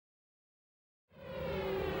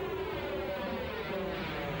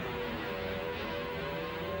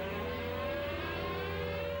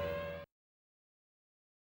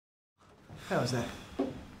How was that?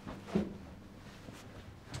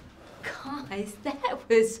 Guys, that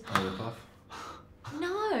was... A rip-off? No.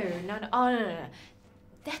 Oh, no.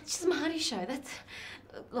 That's just Marty's show. That's...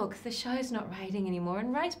 Look, the show's not rating anymore,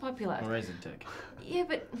 and Ray's popular. Well, Ray's in tech. Yeah,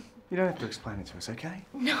 but... You don't have to explain it to us, okay?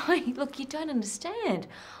 No, look, you don't understand.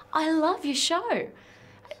 I love your show.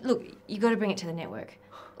 Look, you got to bring it to the network.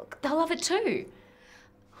 Look, they'll love it too.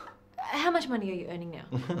 How much money are you earning now?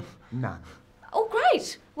 None. Oh,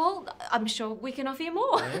 great. Well, I'm sure we can offer you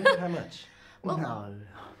more. Yeah, how much? Well, no.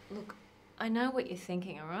 Look, I know what you're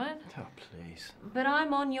thinking, all right? Oh, please. But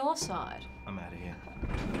I'm on your side. I'm out of here.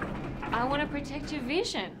 I want to protect your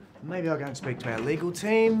vision. Maybe I'll go and speak to our legal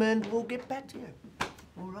team and we'll get back to you.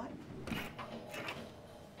 All right?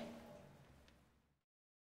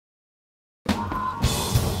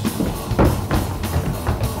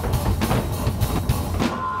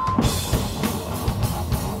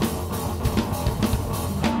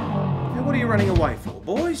 Now, what are you running away for,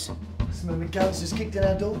 boys? Some of the ghosts just kicked in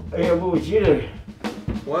our door. Yeah, what would you do?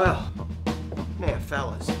 Well, now,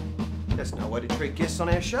 fellas, that's no way to treat guests on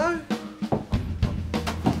our show.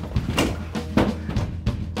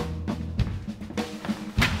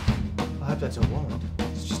 I hope that's a warrant.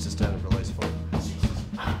 It's just a standard release form.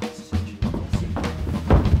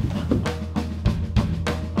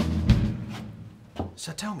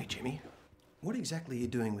 So tell me, Jimmy, what exactly are you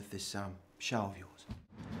doing with this show of yours?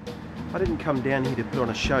 I didn't come down here to put on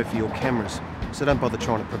a show for your cameras, so don't bother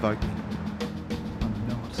trying to provoke me. I'm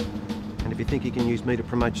not. And if you think you can use me to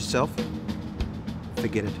promote yourself,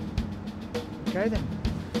 forget it. Okay then.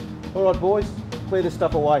 All right, boys, clear this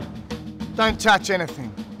stuff away. Don't touch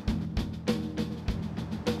anything.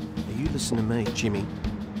 Now you listen to me, Jimmy.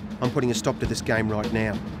 I'm putting a stop to this game right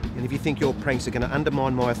now. And if you think your pranks are going to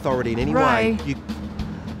undermine my authority in any way, you...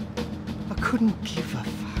 I couldn't give a fuck.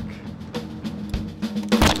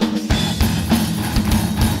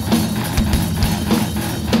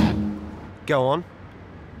 Go on.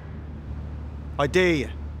 I dare you.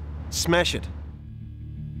 Smash it.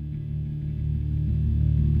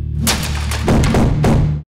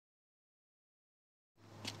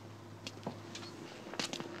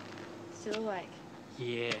 Still awake?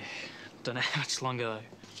 Yeah, don't know how much longer though. You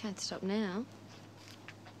can't stop now.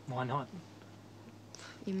 Why not?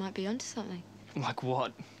 You might be onto something. Like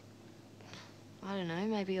what? I don't know,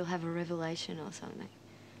 maybe you'll have a revelation or something.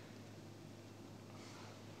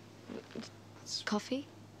 Coffee?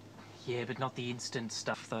 Yeah, but not the instant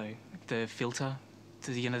stuff though. The filter,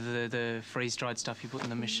 the freeze-dried stuff you put in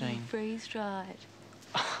the machine. Freeze-dried.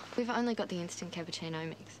 We've only got the instant cappuccino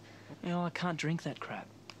mix. You know, I can't drink that crap.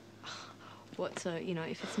 What, so, you know,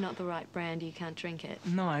 if it's not the right brand, you can't drink it?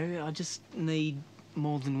 No, I just need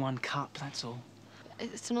more than one cup, that's all.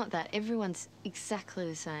 It's not that. Everyone's exactly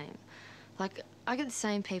the same. Like, I get the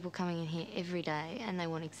same people coming in here every day, and they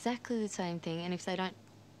want exactly the same thing, and if they don't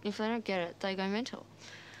get it, they go mental.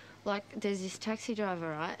 Like, there's this taxi driver,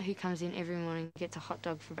 right, who comes in every morning and gets a hot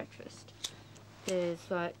dog for breakfast. There's,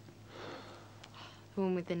 like, the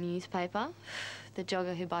one with the newspaper, the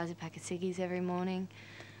jogger who buys a pack of ciggies every morning,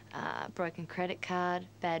 broken credit card,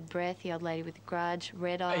 bad breath, the old lady with the grudge,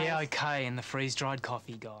 red eyes. Yeah, okay, and the freeze-dried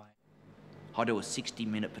coffee guy. I do a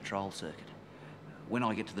 60-minute patrol circuit. When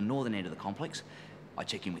I get to the northern end of the complex, I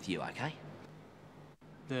check in with you, okay?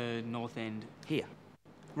 The north end. Here.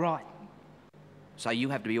 Right. So you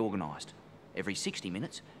have to be organised. Every 60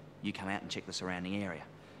 minutes, you come out and check the surrounding area.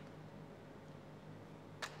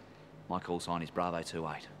 My call sign is Bravo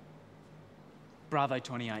 28. Bravo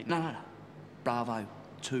 28. No. Bravo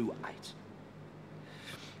 28.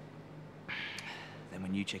 Then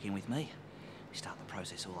when you check in with me, we start the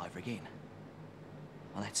process all over again.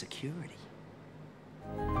 Well, that's security.